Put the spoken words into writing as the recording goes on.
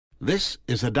This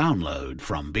is a download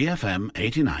from BFM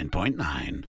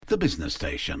 89.9, the business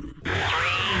station. 33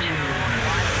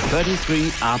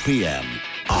 RPM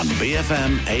on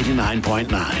BFM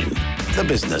 89.9, the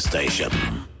business station.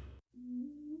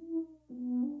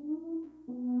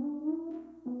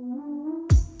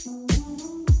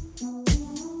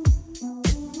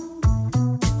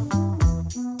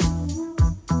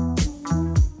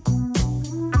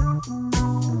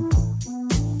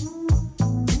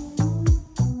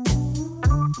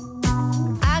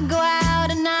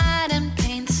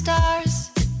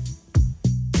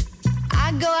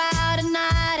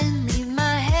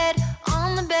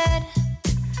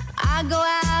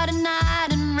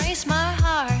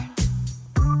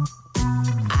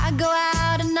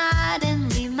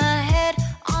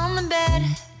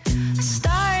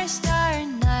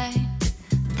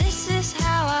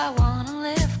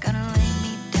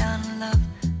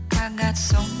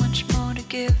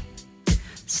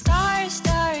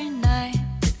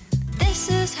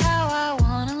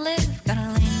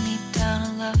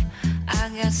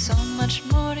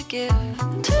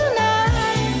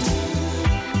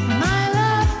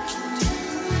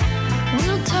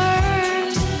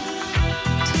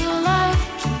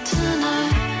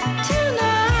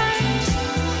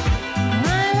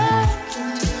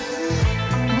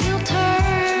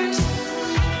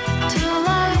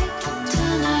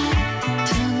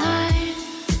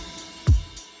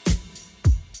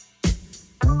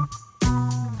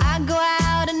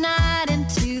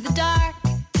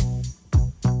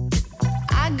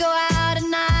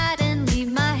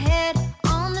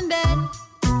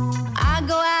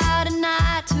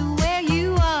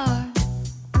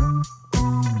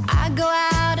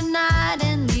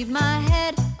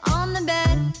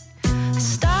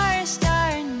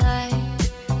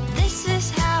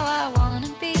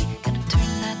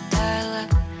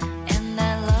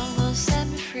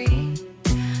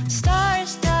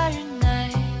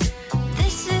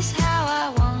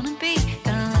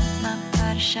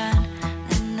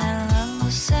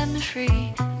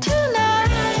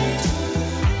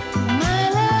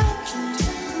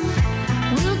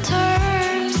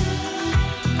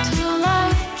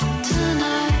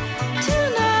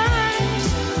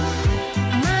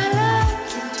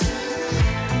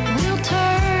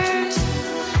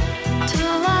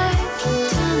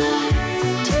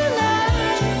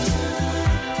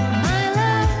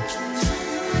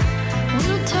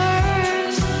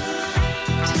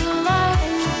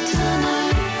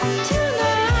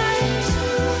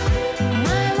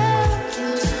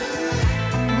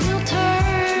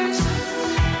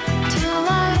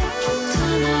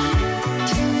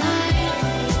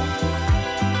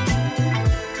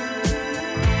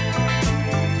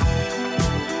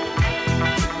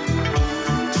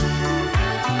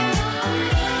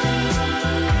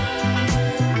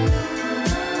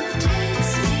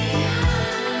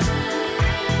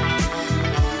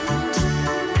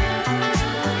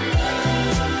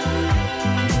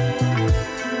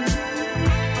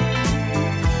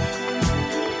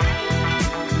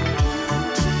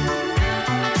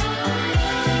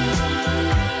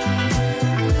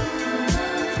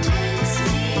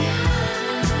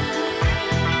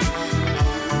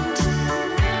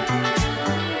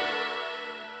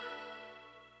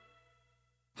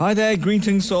 Hi there,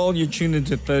 greetings all. You're tuned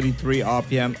into 33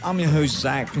 RPM. I'm your host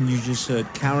Zach, and you just heard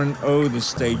Karen O, the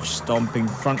stage-stomping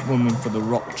frontwoman for the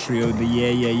rock trio The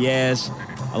Yeah Yeah Yeahs,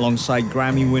 alongside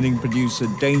Grammy-winning producer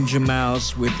Danger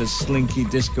Mouse with a slinky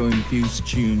disco-infused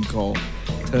tune called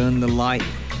Turn the Light.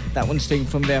 That one's taken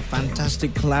from their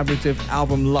fantastic collaborative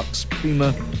album Lux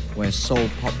Prima, where soul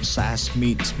pop sass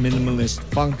meets minimalist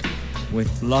funk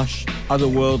with lush,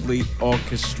 otherworldly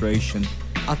orchestration.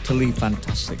 Utterly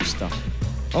fantastic stuff.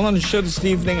 Well, on the show this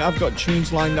evening, I've got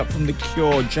tunes lined up from The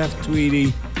Cure, Jeff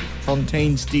Tweedy,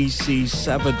 Fontaines DC,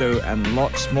 Sabado, and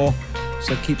lots more.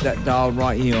 So keep that dial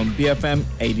right here on BFM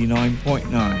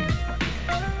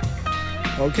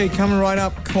 89.9. Okay, coming right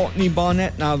up, Courtney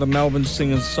Barnett, now the Melbourne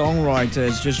singer-songwriter,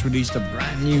 has just released a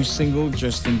brand new single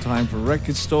just in time for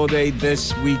Record Store Day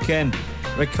this weekend.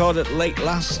 Recorded late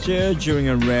last year during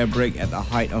a rare break at the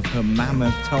height of her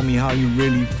mammoth Tell Me How You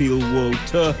Really Feel world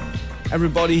tour.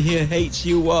 Everybody Here Hates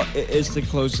You. Well, it is the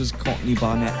closest Courtney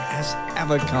Barnett has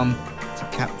ever come to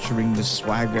capturing the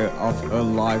swagger of her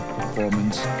live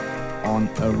performance on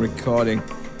a recording.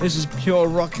 This is pure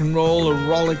rock and roll, a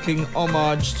rollicking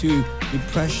homage to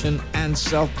depression and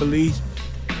self-belief,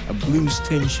 a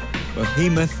blues-tinged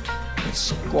behemoth with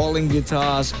squalling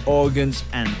guitars, organs,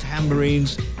 and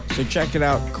tambourines. So check it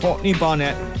out, Courtney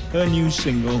Barnett, her new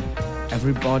single,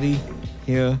 Everybody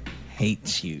Here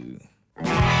Hates You.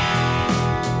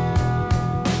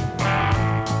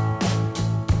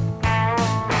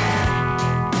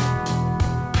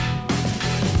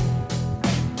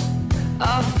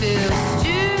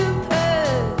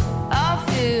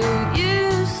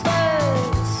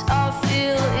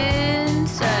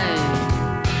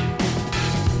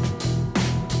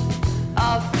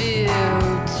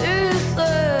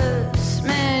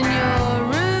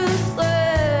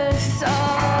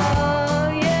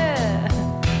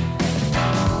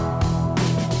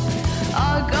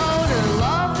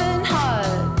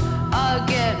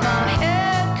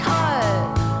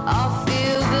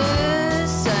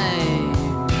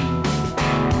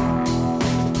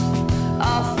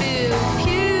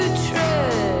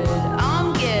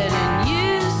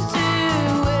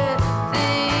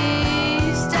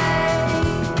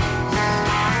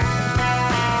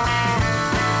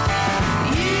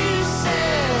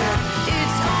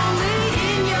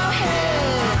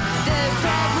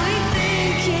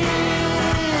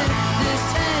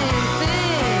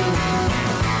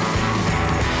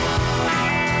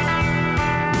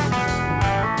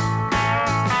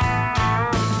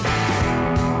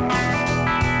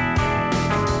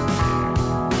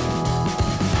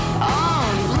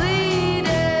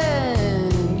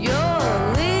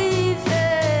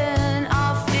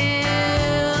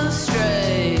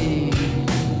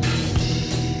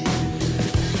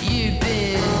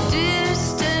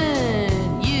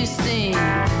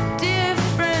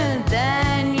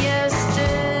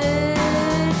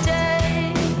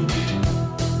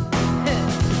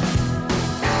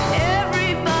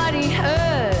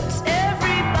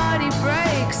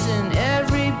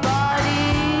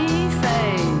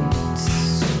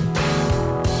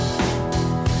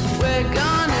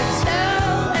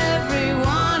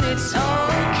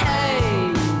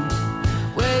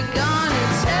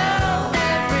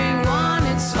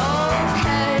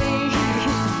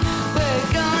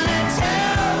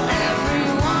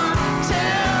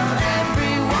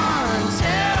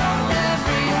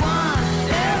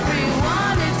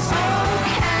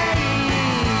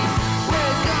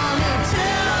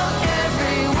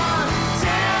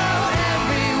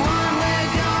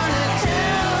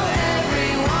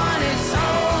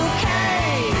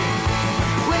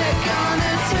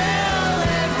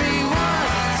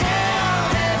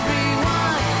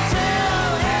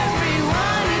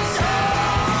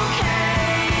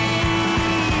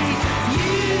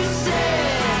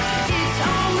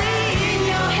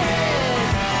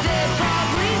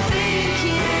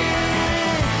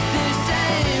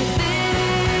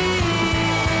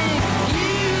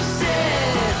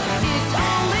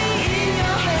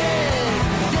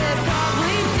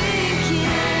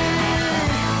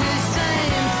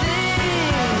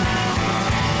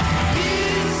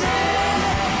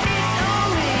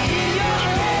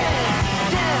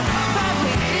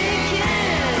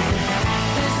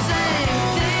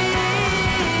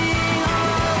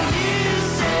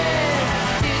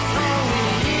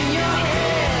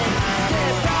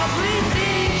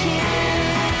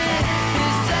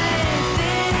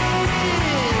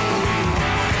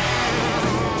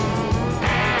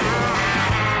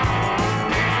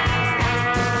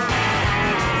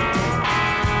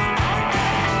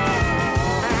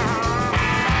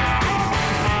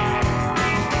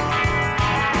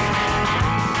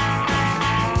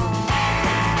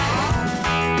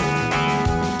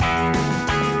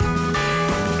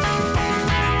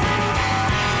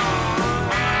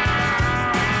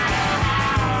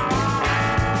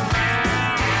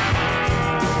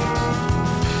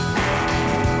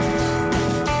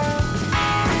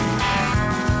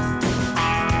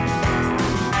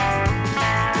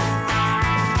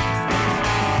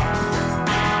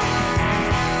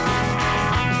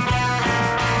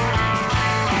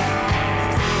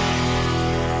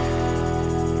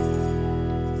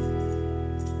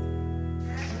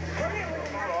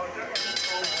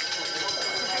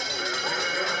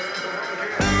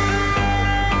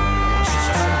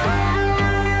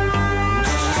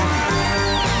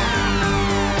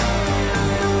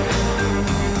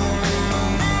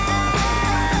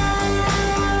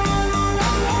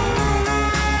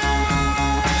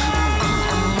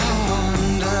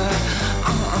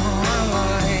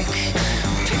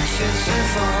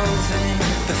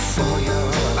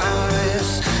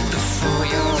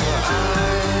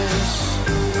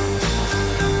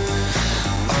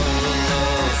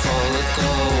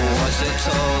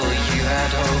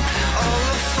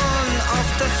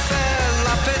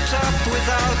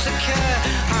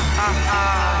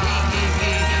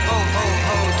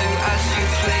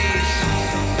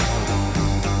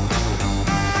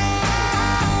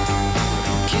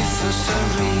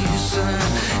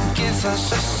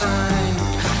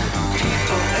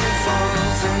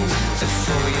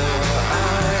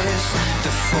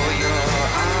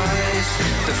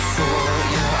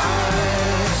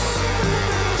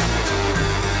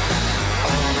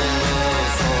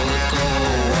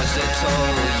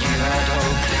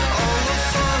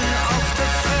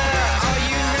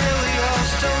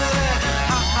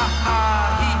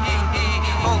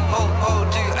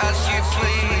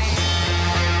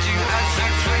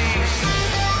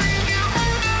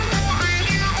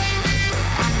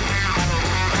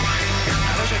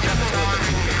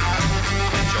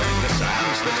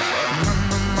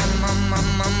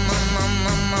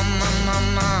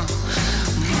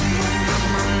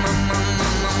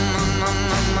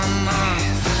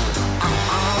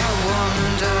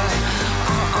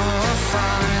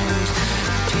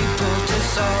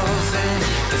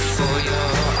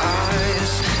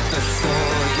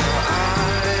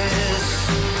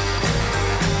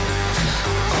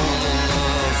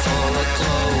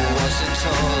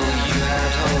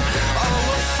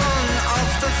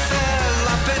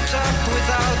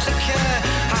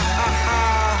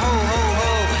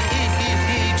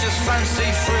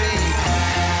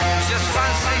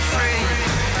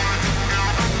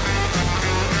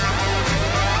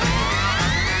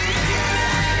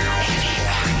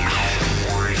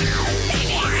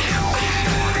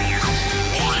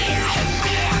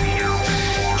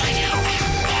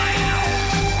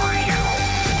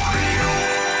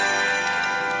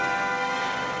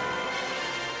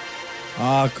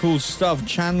 Cool stuff,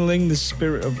 channeling the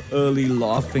spirit of early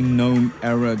Laughing Gnome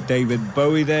era David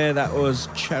Bowie there. That was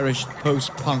cherished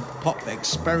post-punk pop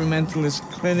experimentalist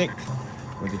Clinic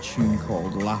with a tune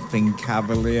called Laughing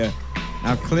Cavalier.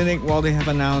 Now, Clinic, well, they have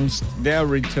announced their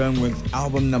return with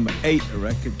album number 8, a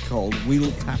record called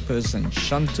Wheel Tappers and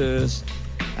Shunters.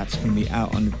 That's going to be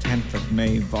out on the 10th of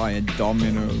May via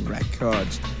Domino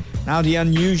Records. Now, the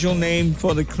unusual name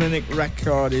for the Clinic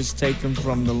record is taken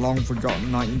from the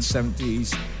long-forgotten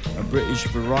 1970s, a British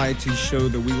variety show,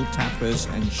 the Wheel Tappers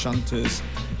and Shunters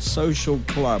Social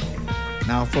Club.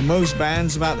 Now, for most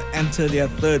bands about to enter their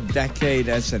third decade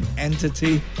as an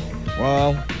entity,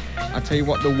 well, I tell you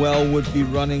what, the well would be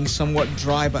running somewhat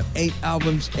dry, but 8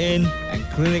 albums in, and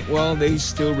Clinic, well, they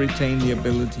still retain the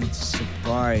ability to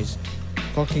surprise.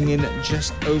 Clocking in at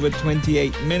just over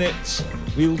 28 minutes,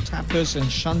 Wheel Tappers and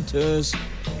Shunters,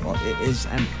 well, it is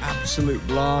an absolute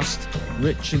blast,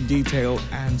 rich in detail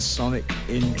and sonic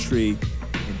intrigue.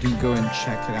 So do go and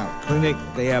check it out. Clinic,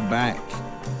 they are back.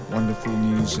 Wonderful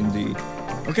news indeed.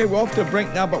 Okay, we're off to a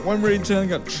break now, but when we return,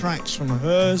 got tracks from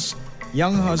Hers,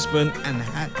 Young Husband and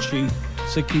Hatchie,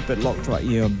 so keep it locked right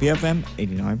here on BFM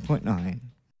 89.9.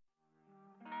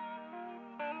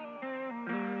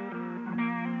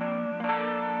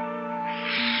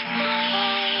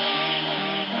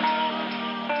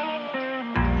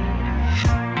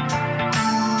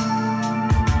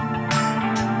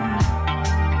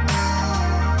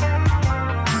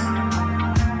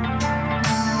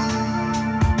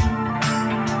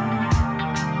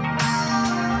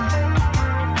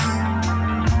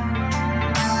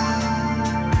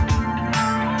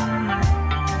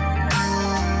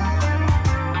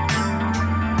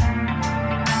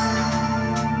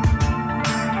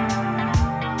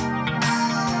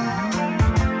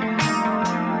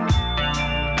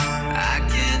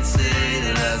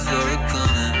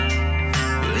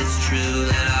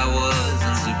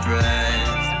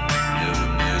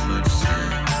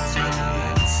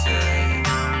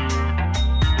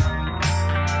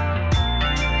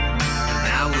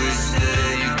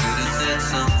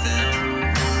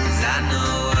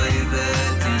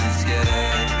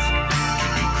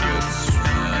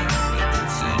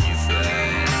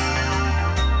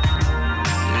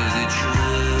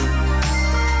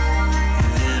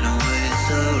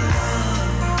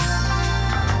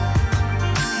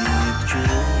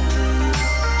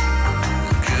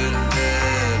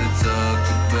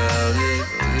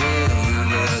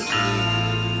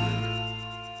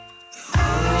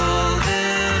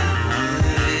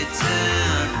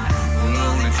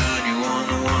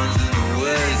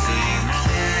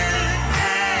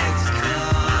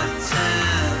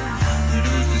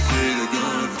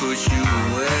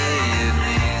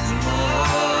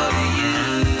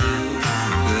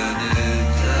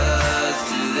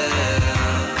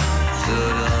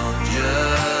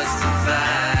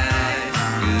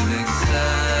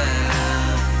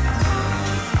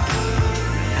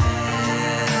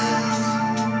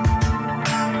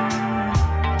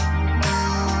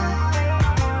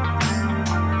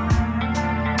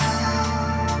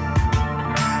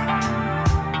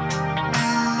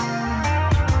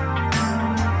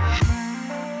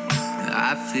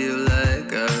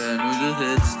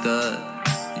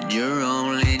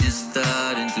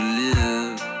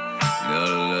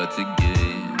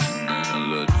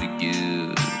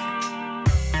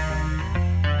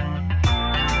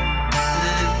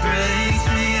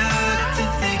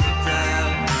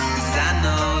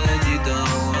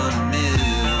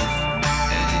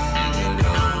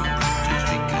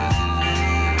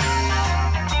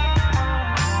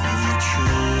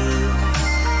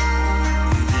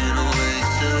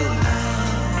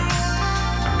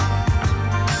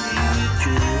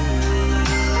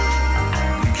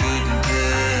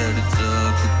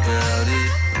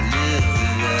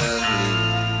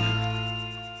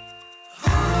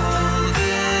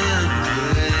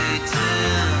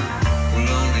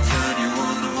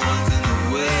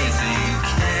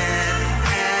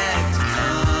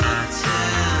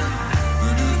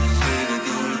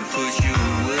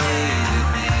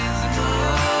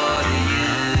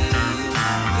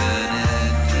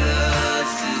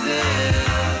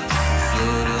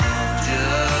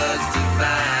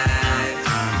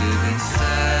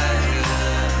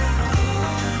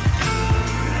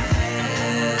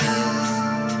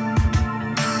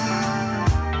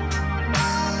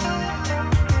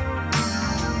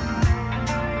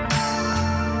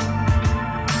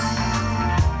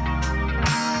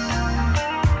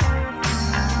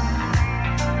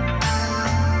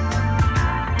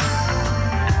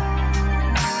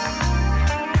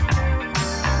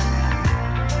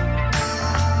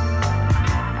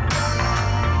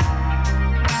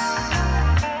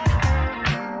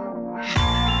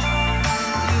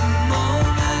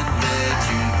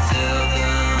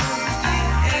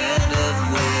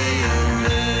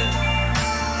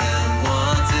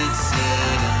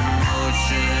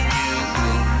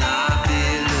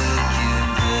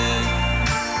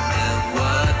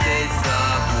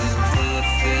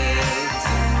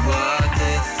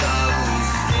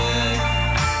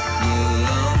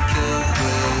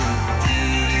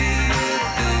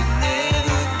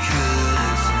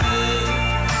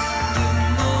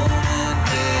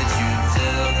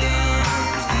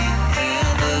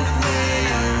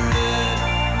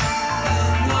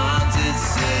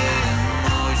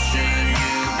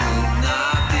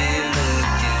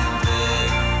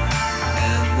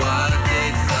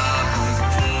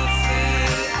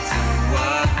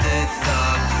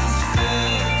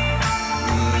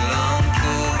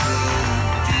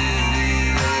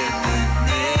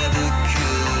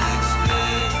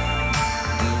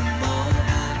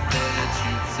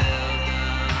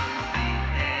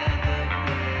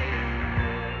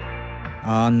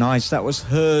 Nice. That was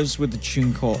Hers with the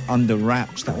tune called Under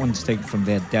Wraps. That one's taken from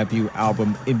their debut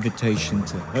album, Invitation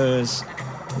to Hers,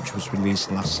 which was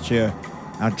released last year.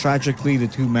 Now, tragically, the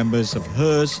two members of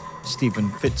Hers, Stephen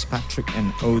Fitzpatrick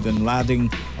and Odin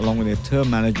Ladding, along with their tour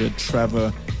manager,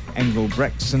 Trevor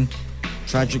Engelbrechtsen,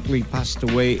 tragically passed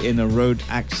away in a road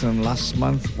accident last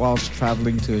month whilst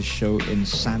traveling to a show in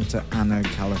Santa Ana,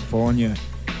 California.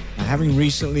 Now, having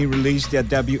recently released their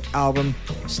debut album,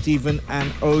 Stephen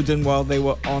and Odin, while they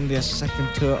were on their second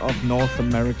tour of North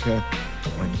America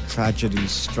when tragedy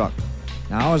struck.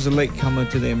 Now, I was a latecomer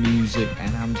to their music,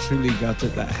 and I'm truly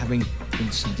gutted that having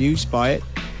been seduced by it,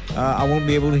 I won't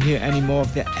be able to hear any more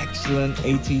of their excellent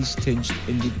 80s tinged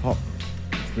indie pop.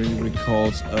 It really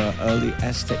recalls early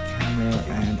Aztec Camera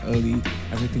and early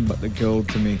Everything But the Girl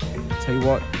to me. Tell you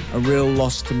what, a real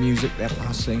loss to music they're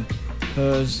passing.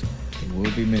 Hers, they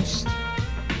will be missed.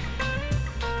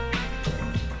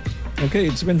 Okay,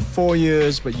 it's been 4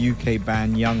 years, but UK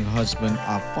band Young Husband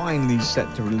are finally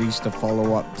set to release the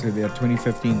follow-up to their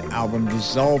 2015 album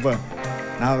Dissolver.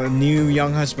 Now, the new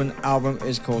Young Husband album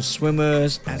is called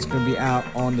Swimmers, and it's going to be out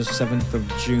on the 7th of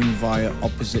June via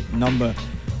Opposite Number.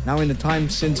 Now, in the time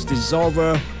since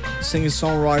Dissolver,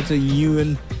 singer-songwriter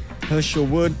Ewan Herschel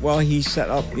Wood, well, he set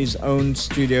up his own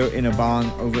studio in a barn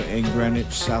over in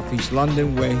Greenwich, southeast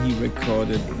London, where he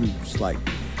recorded groups like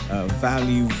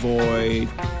Value Void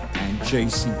and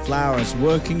JC Flowers.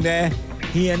 Working there,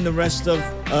 he and the rest of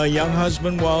Young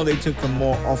Husband, well, they took a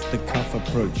more off-the-cuff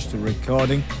approach to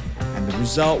recording. And the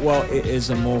result, well, it is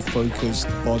a more focused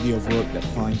body of work that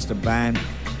finds the band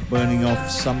burning off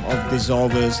some of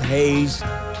Dissolver's haze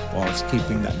whilst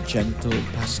keeping that gentle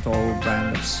pastoral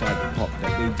brand of psych pop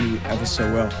that they do ever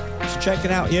so well. So check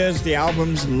it out. Here's the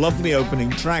album's lovely opening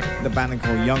track. The band are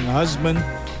called Young Husband.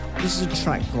 This is a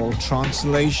track called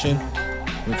Translation,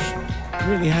 which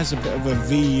really has a bit of a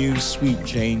VU Sweet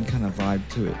Jane kind of vibe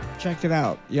to it. Check it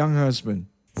out. Young Husband.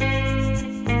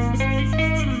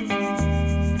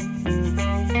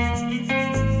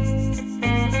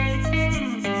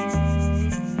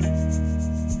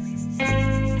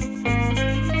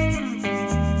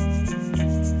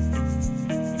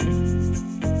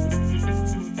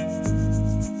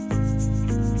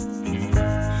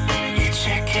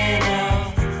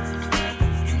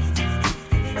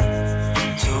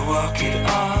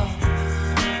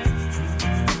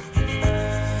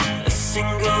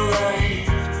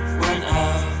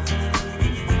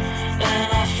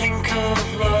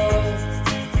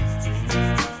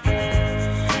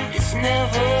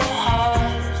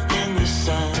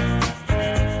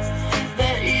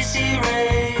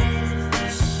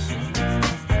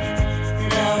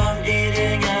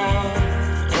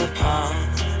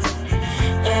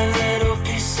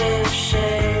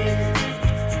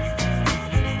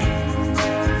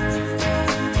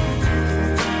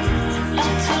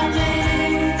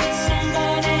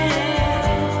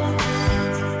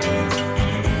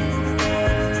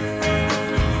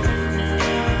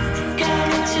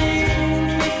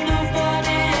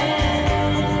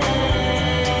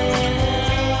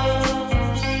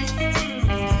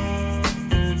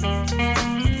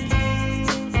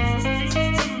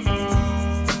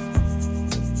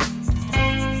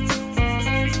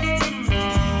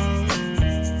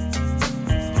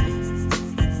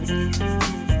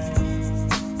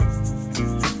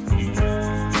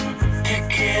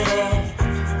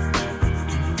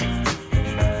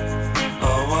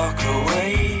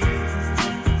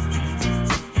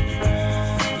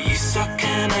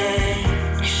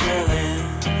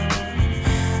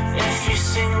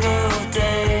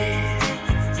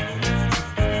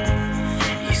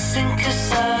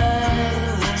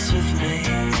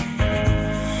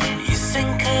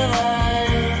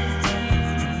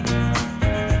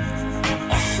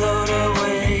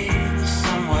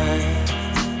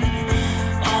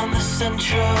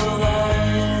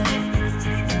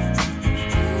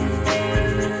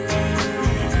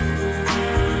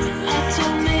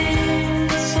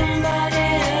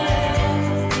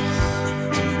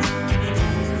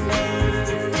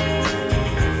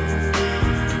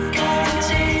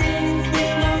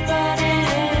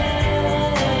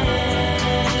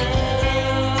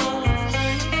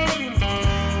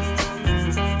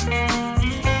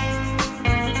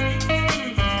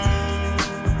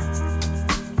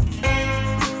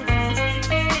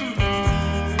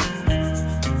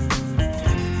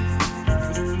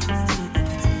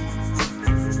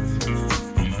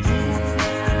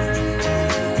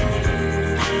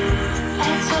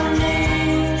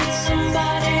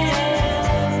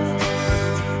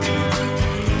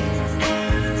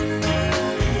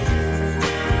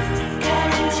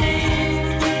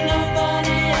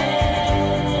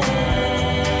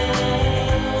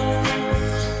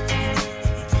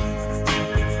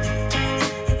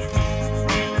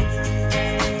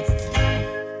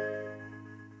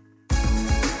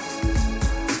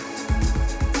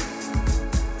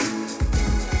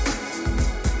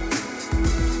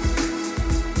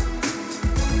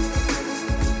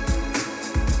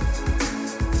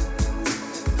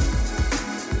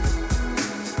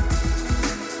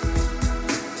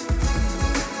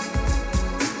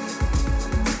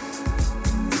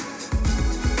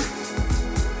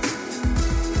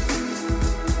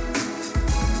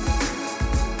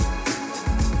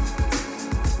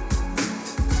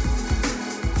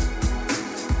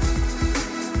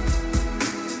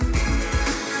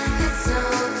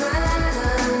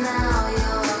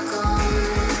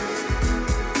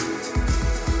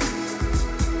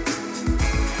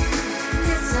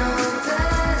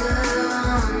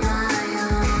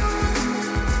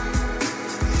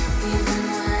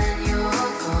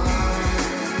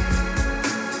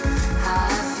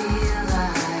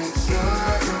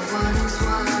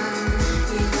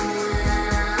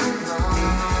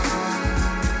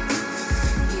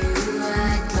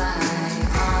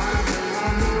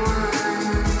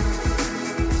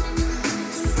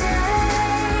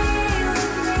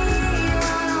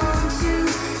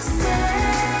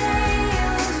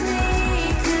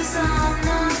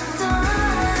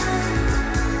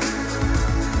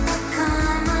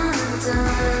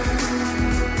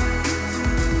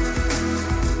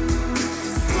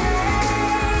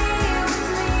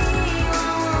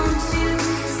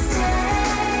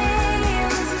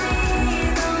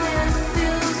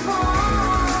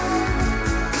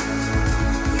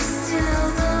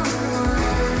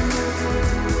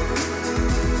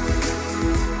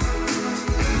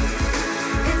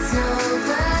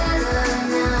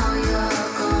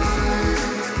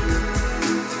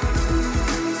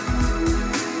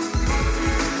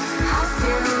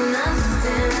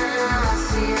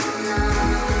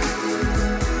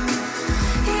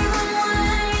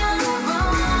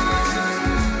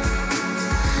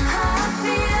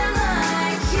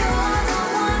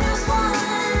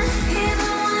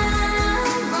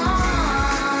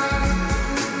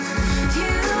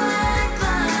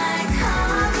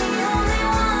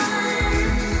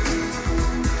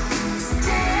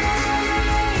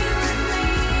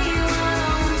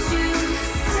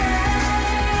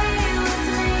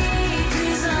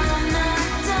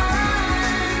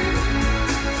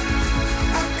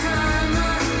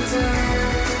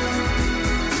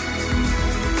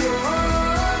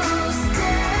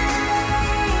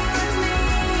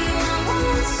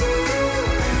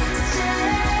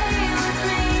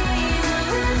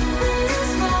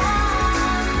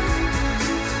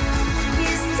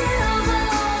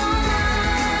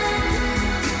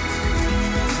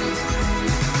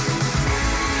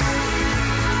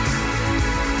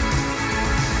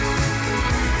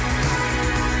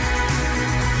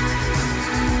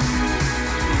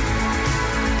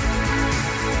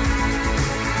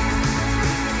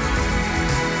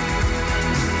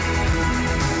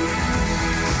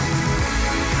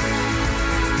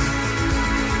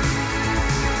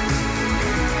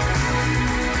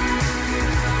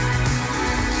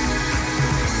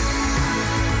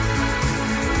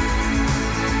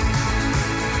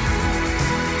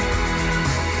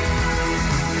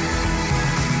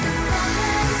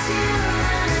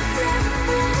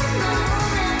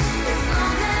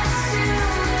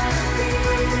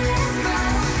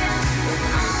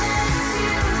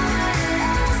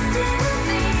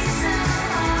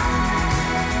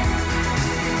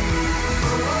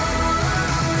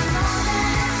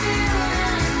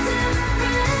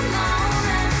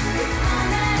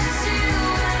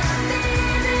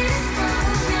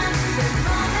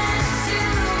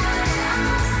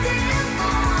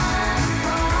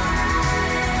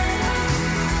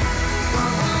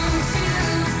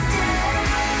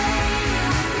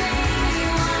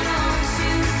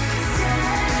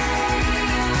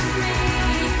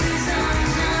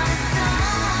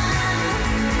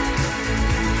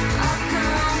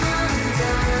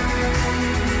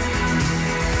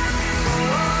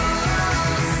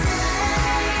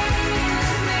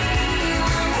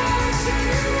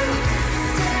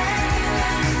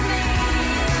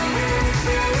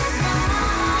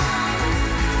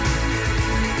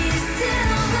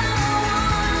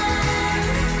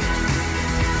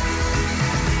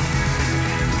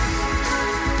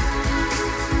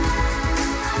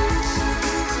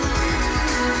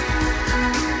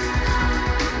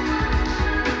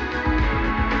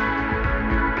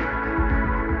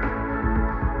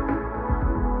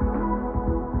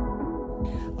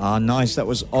 Nice. That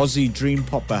was Aussie dream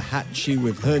popper Hatchie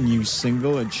with her new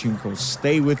single, a tune called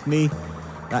Stay With Me.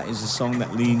 That is a song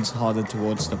that leans harder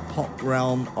towards the pop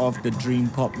realm of the dream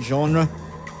pop genre.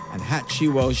 And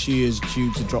Hatchie, well, she is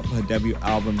due to drop her debut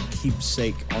album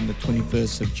Keepsake on the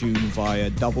 21st of June via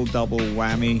Double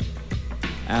Whammy.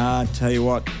 Tell you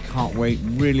what, can't wait.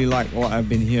 Really like what I've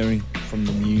been hearing from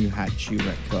the new Hatchie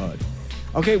record.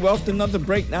 Okay, we're off to another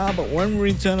break now, but when we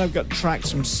return, I've got tracks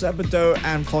from Sebadoh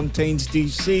and Fontaines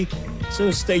DC.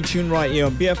 So stay tuned right here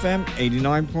on BFM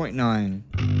 89.9.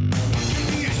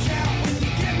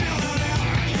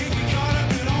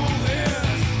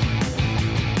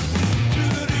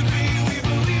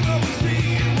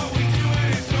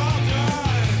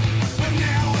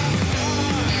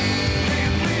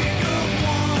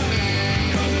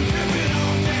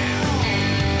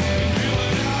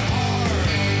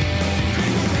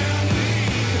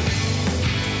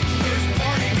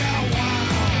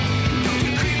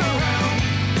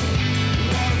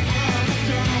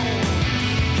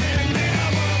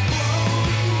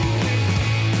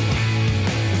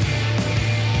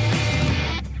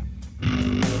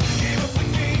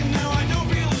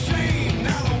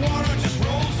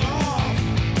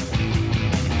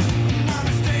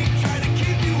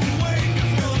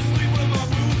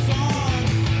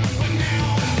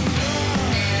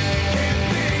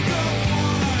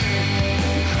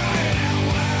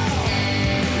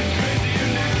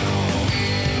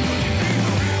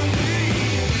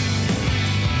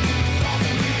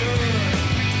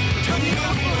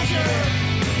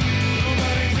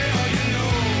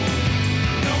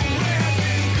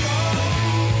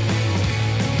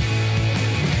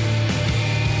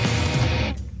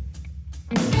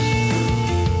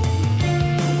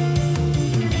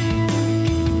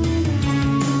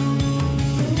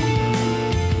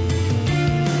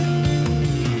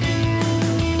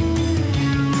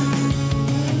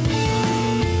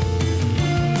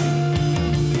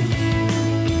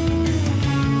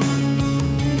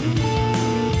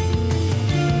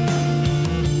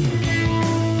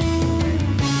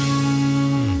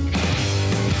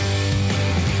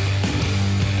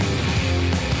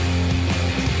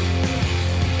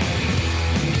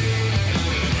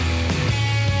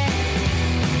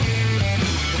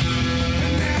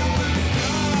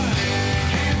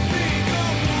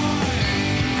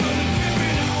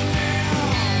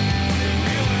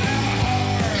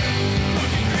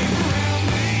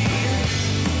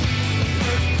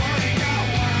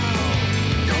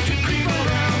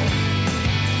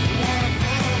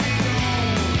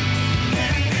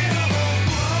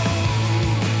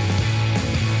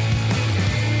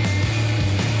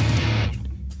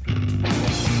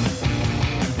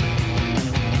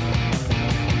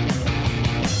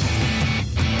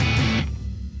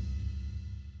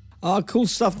 Cool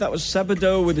stuff. That was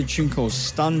Sebadoh with a tune called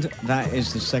Stunned. That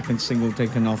is the second single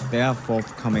taken off their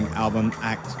forthcoming album,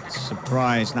 Act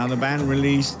Surprise. Now, the band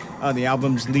released the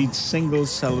album's lead single,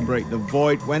 Celebrate the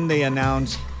Void, when they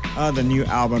announced the new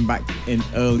album back in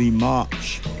early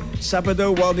March.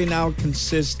 Sebadoh, well, they now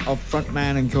consist of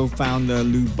frontman and co-founder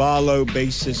Lou Barlow,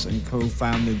 bassist and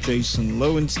co-founder Jason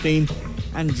Lowenstein,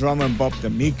 and drummer Bob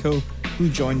D'Amico, who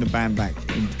joined the band back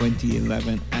in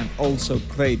 2011 and also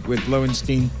played with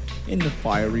Lowenstein in the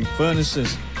Fiery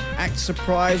Furnaces. Act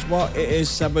Surprise, well, it is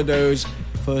Sebadoh's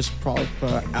first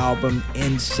proper album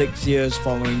in 6 years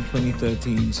following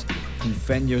 2013's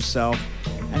Defend Yourself,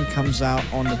 and comes out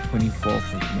on the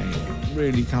 24th of May.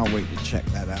 Really can't wait to check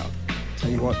that out.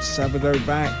 Tell you what, Sebadoh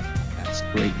back, that's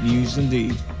great news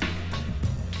indeed.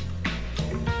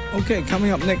 Okay,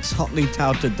 coming up next, hotly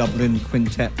touted Dublin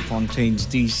quintet Fontaines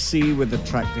DC with a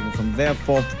track taken from their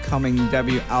forthcoming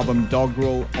debut album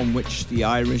Doggerel, on which the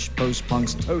Irish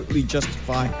post-punks totally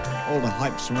justify all the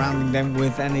hype surrounding them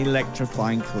with an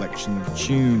electrifying collection of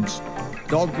tunes.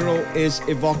 Doggerel is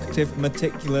evocative,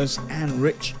 meticulous, and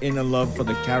rich in a love for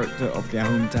the character of their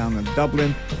hometown of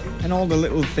Dublin and all the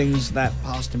little things that,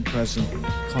 past and present,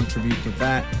 contribute to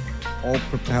that, all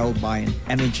propelled by an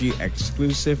energy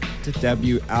exclusive to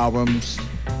debut albums,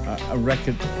 a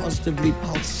record positively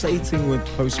pulsating with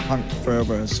post-punk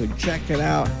fervor. So check it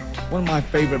out. One of my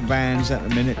favorite bands at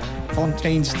the minute,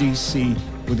 Fontaines DC,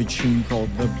 with a tune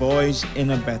called The Boys in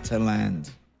a Better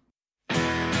Land.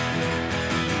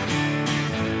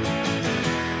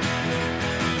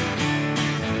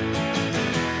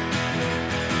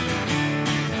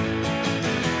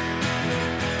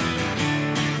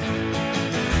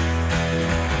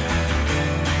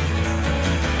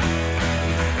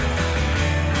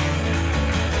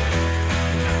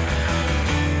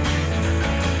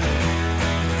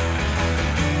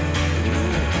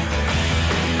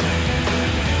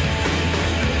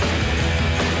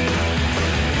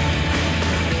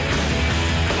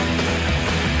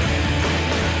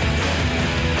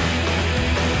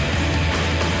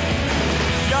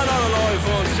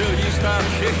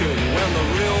 start kicking when the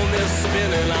room is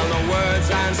spinning and the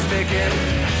words aren't sticking.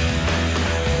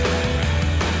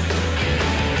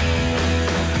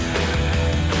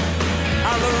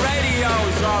 And the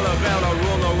radio's all about a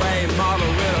runaway model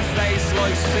with a face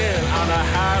like sin and a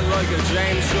heart like a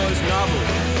James Joyce novel.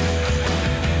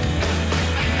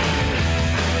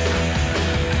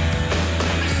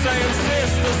 Saying,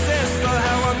 sister, sister,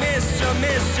 how I missed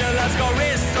you, let's go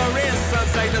wrist to wrist and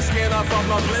take the skin off of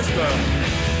my blister.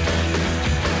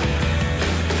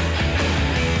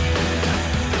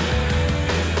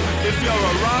 If you're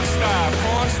a rock star,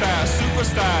 porn star,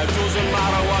 superstar, doesn't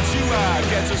matter what you are,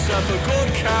 get yourself a good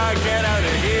car, get out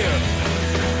of here.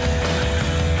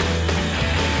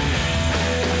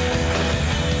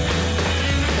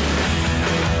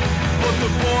 But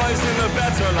the boys in the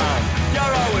better land,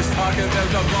 you're always talking about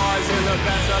the boys in the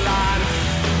better land.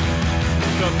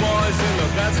 The boys in the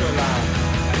better land.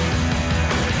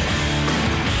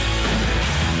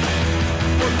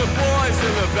 But the boys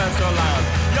in the better land,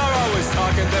 you're always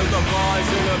talking about the boys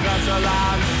in the better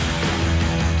land.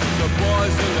 The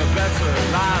boys in the better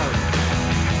land.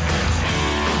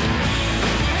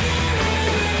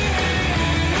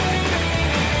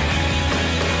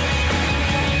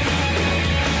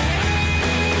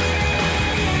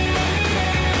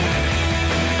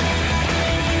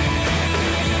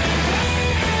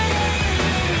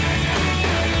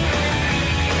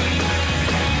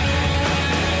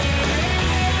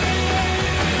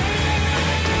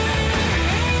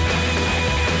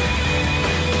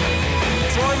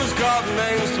 Got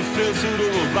names to fill two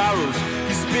double barrels.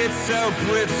 He spits out,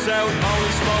 breathes out,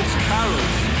 only smokes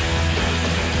carols.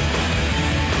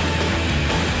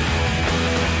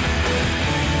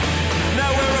 Now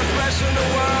we're refreshing the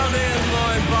world in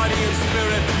mind, body and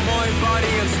spirit. Mind,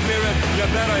 body and spirit. You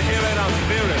better hear it and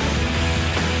fear it.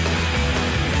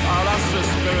 Oh, that's the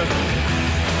spirit.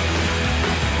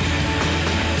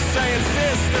 Saying,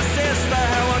 sister, sister,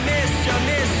 how I miss you,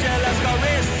 let's go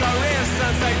wrist to wrist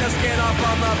and take the skin off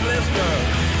of my blister.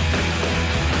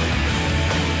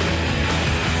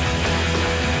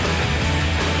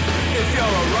 If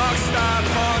you're a rock star,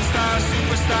 porn star,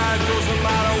 superstar, doesn't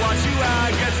matter what you are,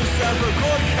 get yourself a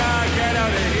good car, get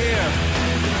out of here.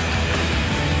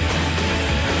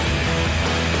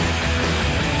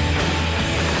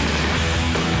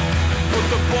 Put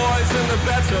the boys in the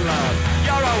better land.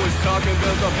 You're always talking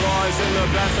about the boys in the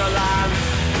better land.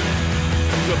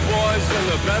 The boys in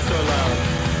the better land.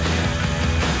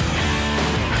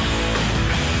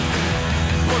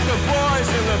 But the boys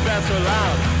in the better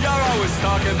land. You're always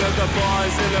talking about the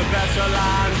boys in the better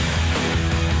land.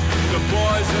 The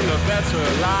boys in the better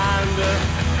land.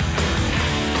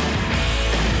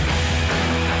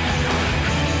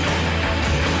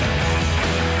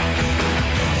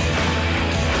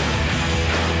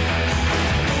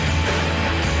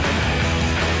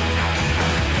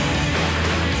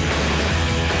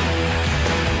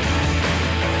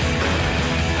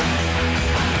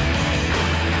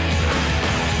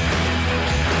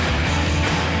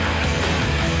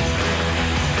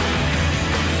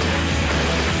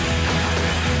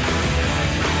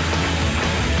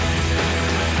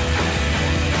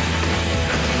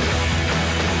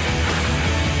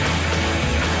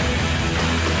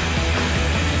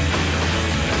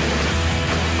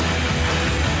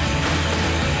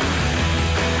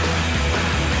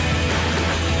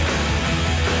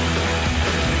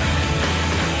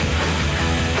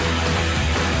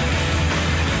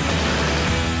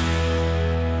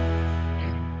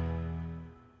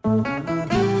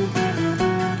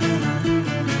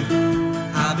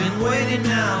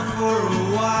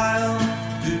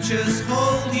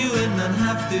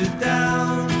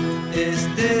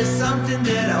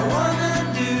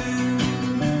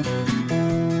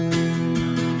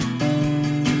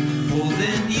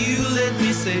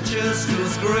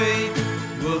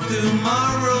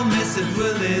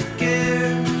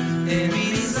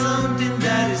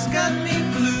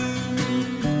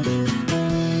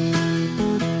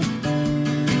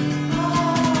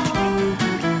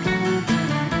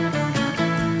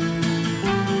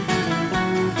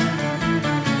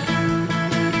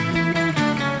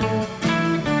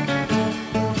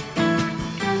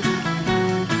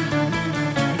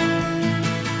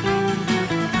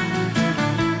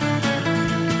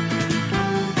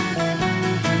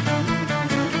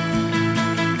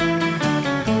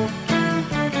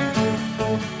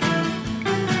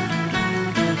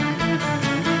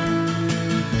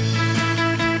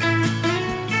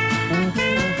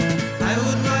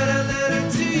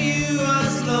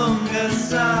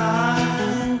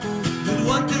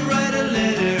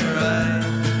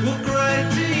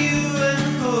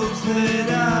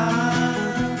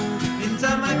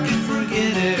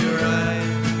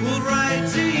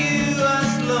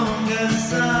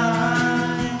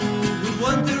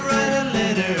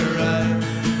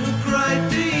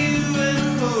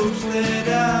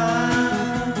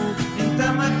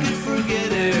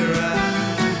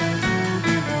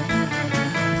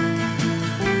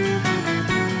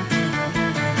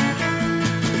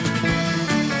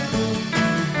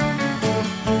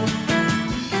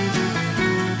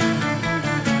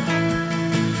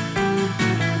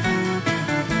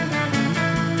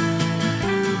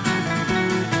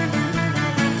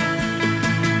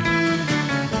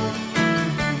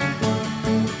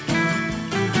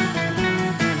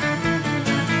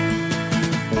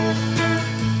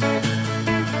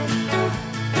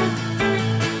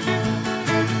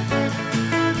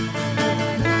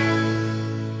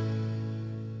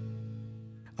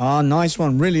 Nice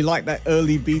one. Really like that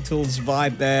early Beatles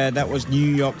vibe there. That was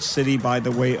New York City by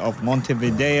the way of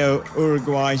Montevideo,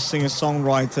 Uruguay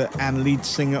singer-songwriter and lead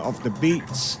singer of The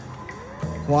Beats,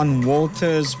 Juan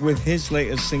Walters, with his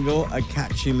latest single, a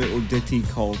catchy little ditty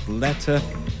called Letter,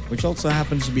 which also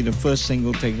happens to be the first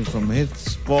single taken from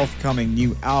his forthcoming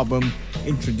new album,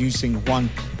 introducing Juan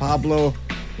Pablo,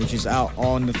 which is out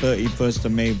on the 31st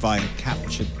of May via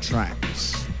Captured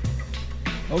Tracks.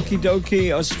 Okie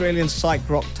dokie, Australian psych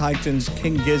rock titans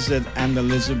King Gizzard and the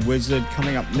Lizard Wizard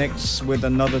coming up next with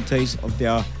another taste of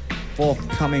their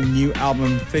forthcoming new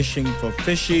album Fishing for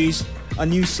Fishies. A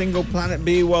new single, Planet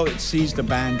B, well, it sees the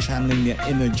band channeling their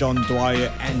inner John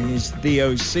Dwyer and his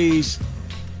DOCs.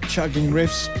 Chugging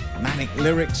riffs, manic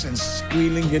lyrics and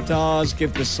squealing guitars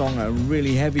give the song a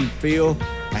really heavy feel,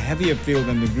 a heavier feel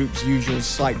than the group's usual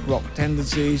psych rock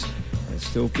tendencies. It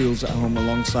still feels at home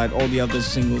alongside all the other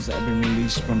singles that have been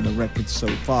released from the record so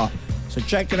far. So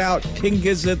check it out, King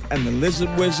Gizzard and the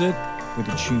Lizard Wizard with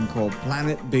a tune called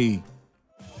Planet B.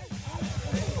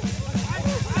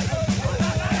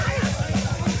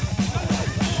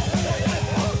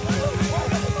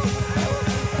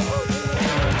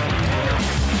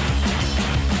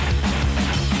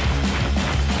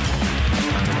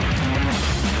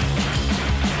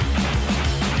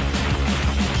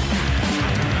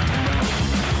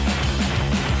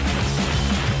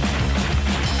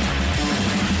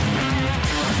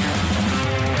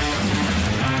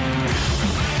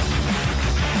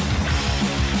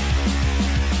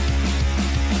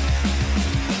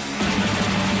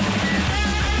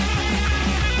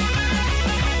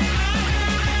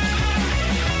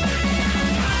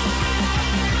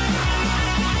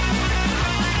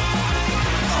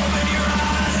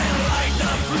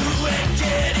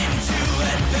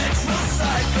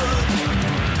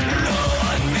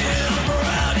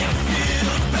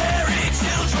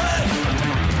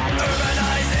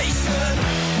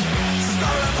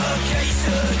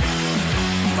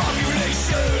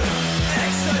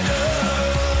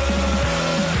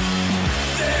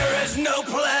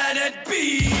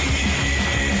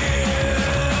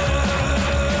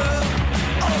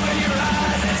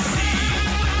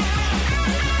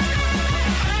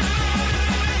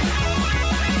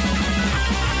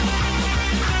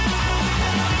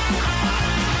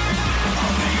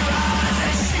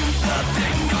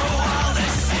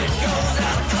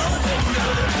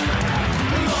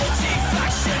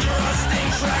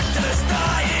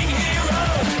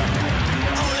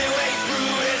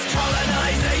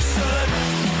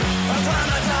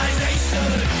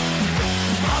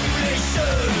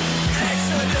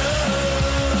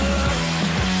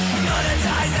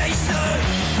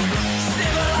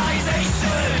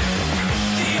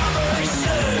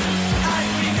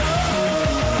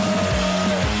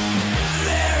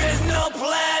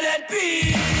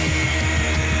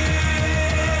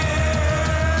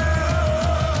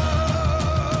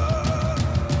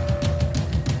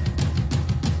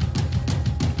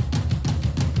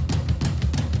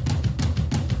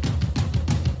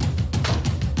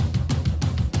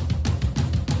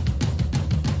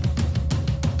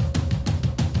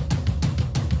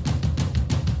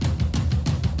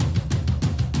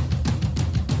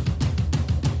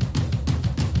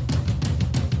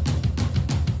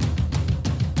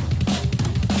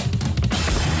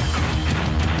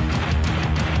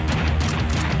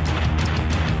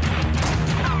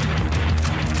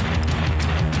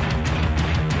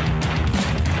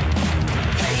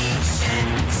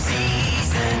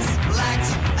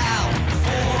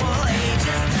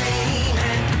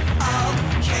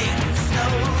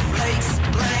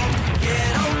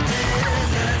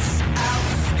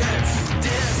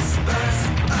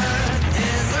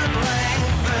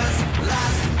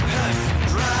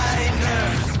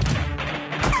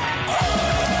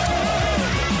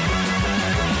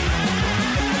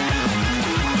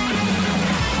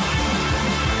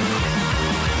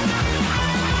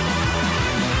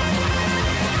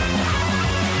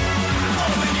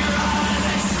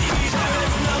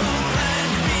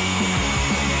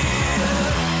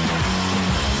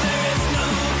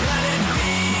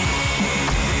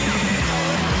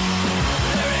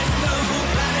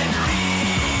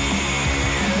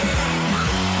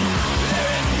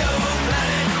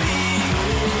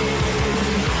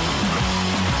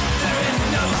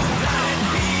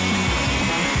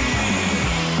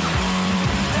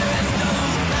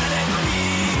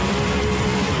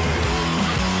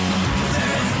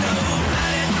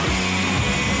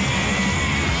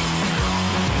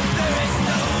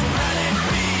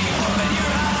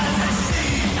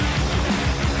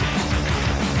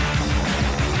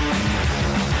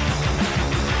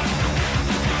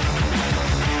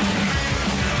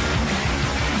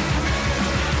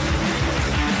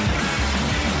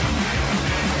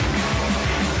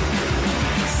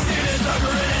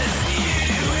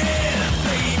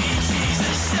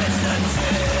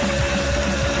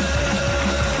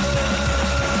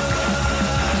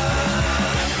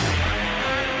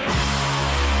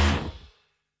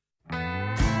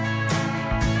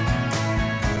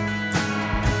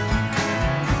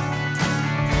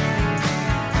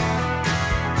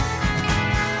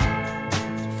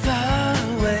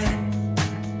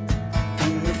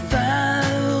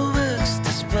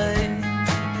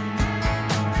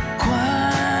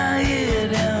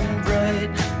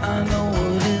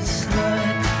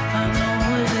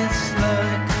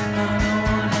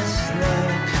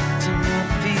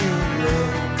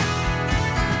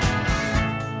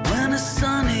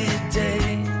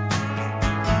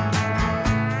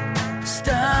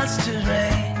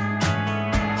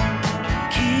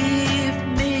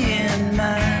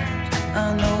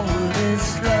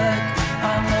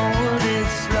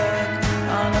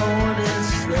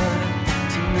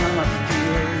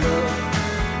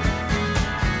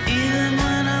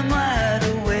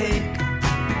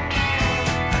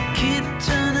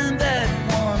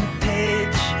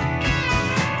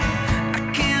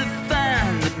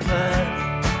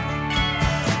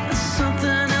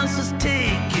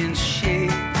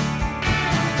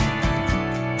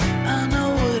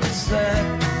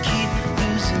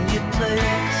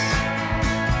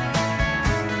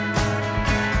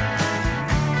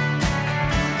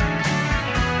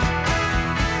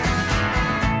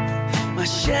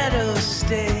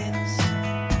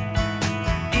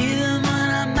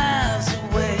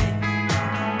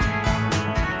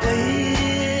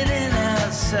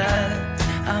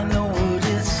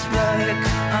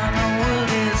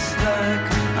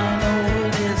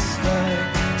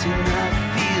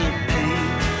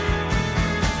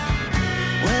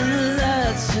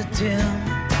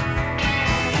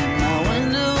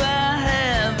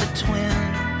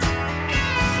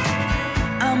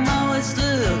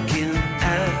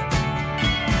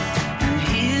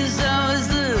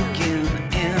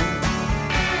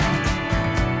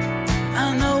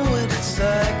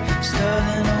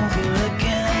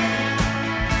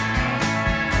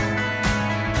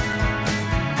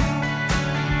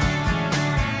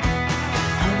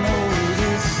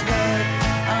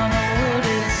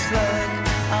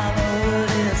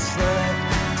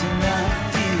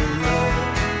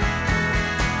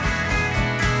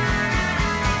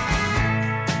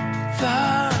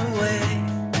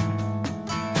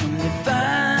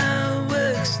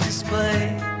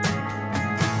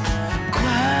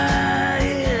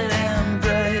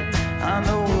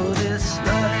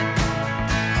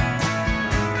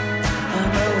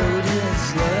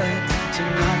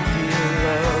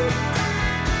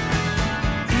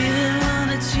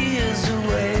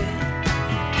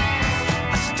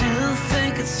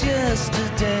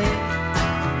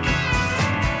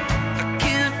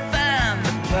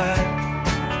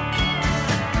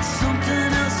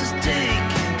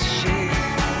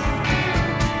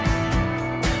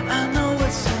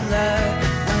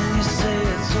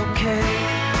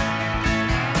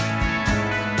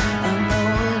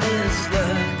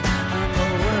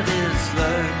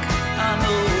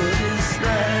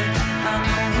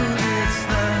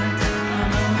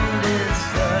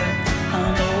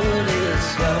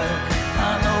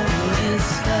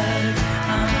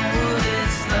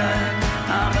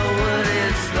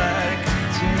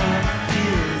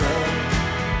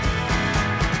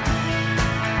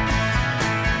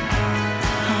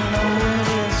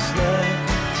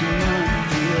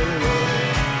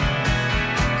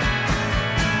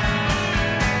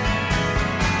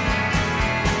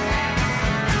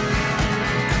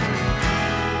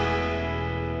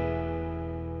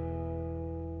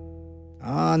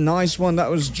 Nice one.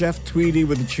 That was Jeff Tweedy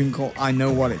with a tune called I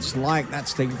Know What It's Like.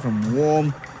 That's taken from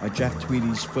Warm, Jeff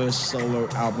Tweedy's first solo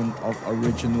album of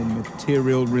original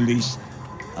material released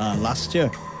last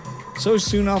year. So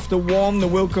soon after Warm, the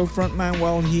Wilco frontman,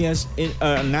 well, he has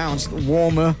announced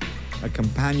Warmer, a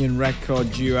companion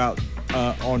record due out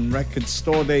on Record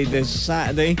Store Day this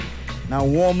Saturday. Now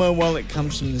Warmer, well, it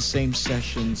comes from the same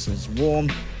sessions as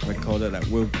Warm, recorded at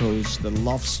Wilco's The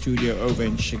Loft Studio over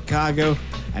in Chicago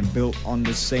and built on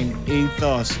the same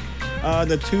ethos.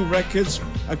 The two records,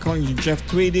 according to Jeff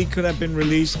Tweedy, could have been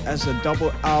released as a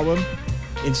double album.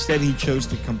 Instead, he chose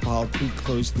to compile two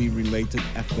closely related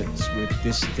efforts with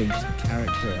distinct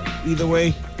character. Either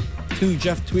way, two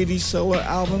Jeff Tweedy solo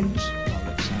albums? Well,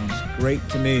 that sounds great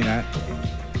to me, that.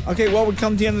 Okay, well, we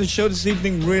come to the end of the show this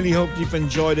evening. Really hope you've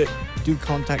enjoyed it. Do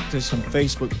contact us on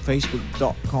Facebook,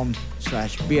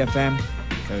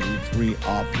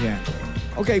 facebook.com/BFM33RPM.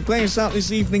 Okay, playing us out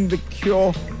this evening, The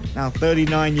Cure. Now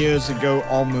 39 years ago,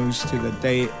 almost to the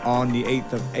day on the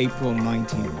 8th of April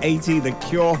 1980, The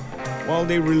Cure, well,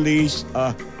 they released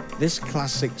this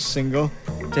classic single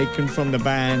taken from the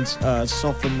band's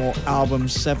sophomore album,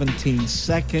 17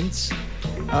 Seconds.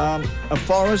 A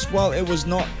Forest, well, it was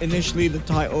not initially the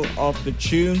title of the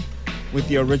tune, with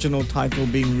the original title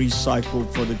being recycled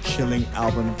for the chilling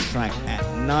album track At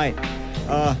Night.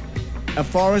 A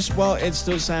Forest, well, it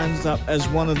still stands up as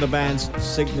one of the band's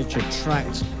signature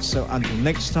tracks. So until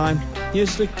next time,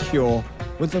 here's The Cure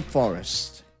with A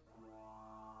Forest.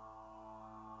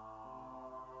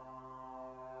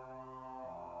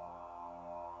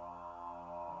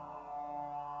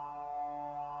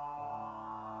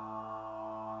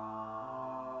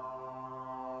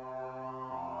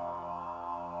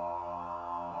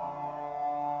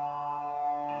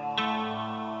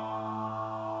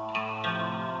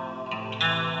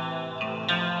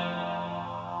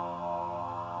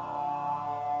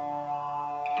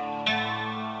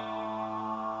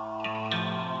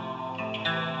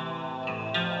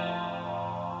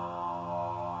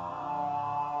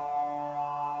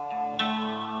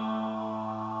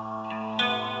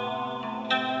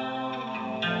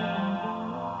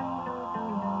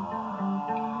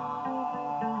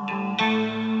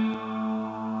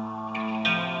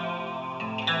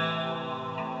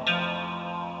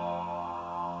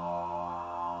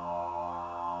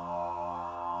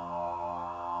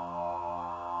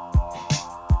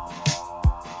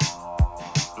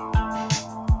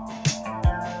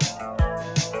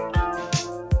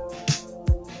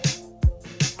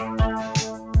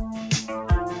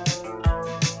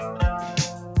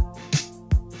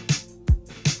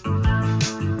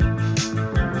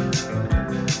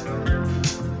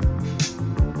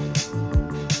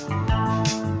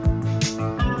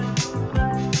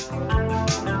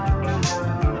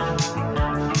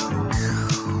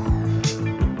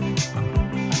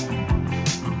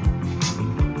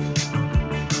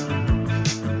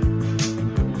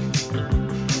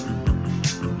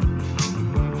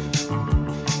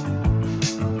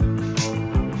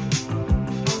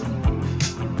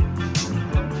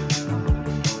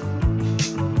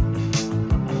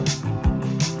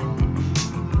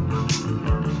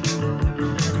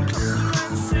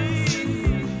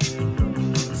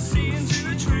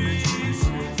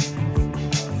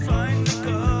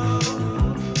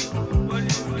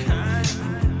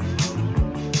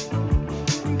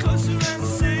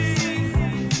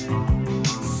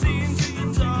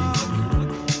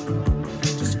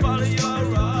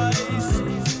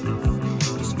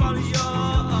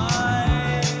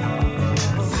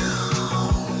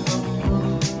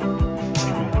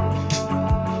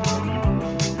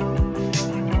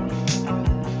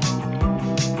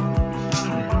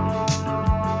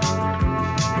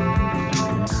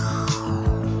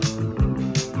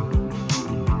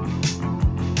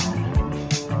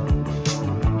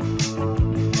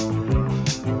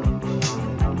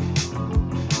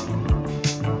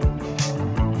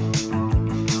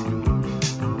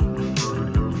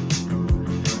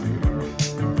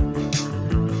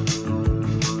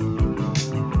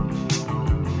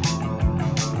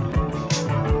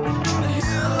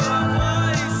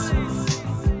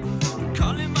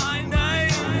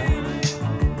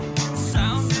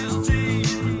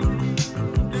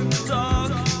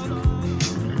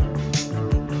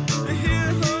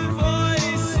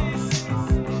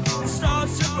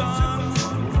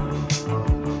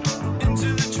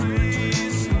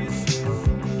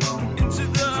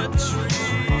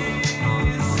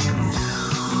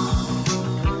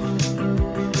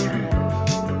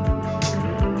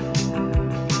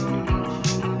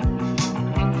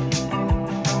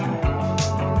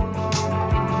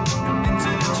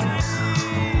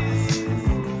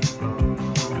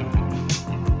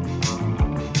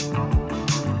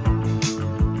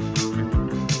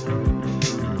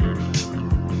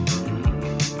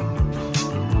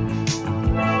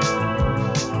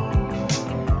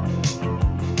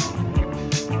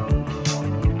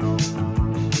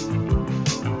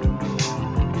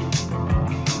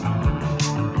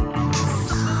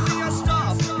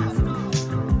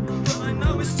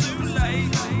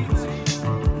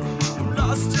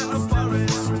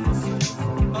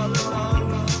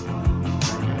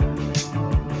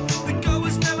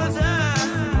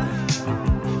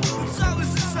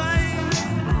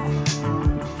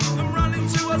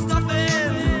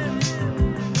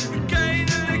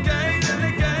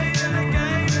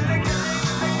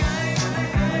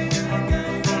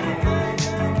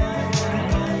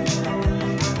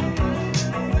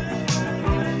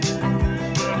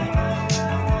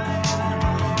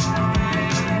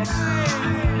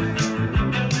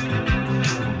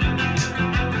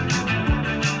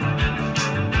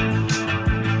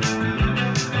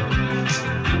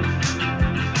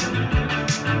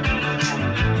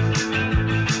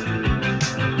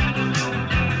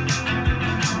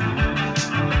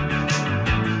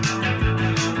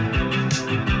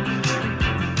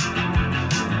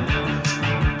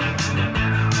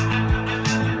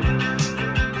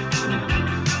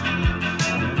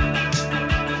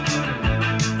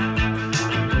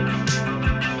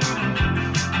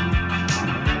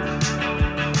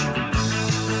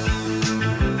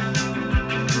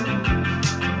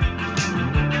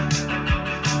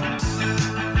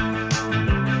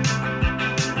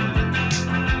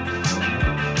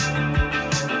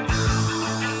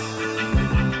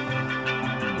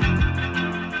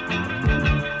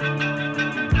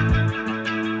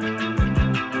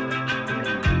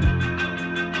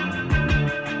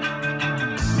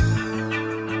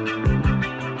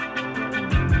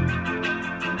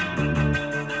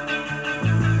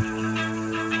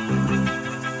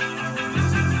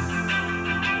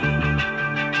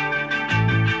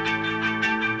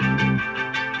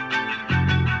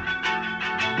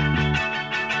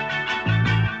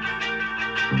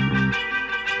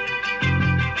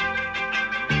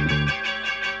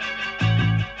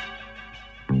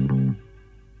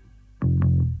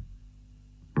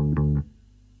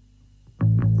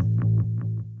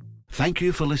 Thank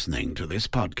you for listening to this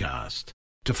podcast.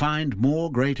 To find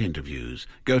more great interviews,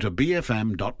 go to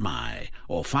bfm.my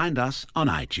or find us on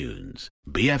iTunes.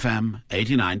 BFM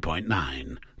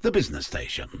 89.9, the business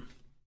station.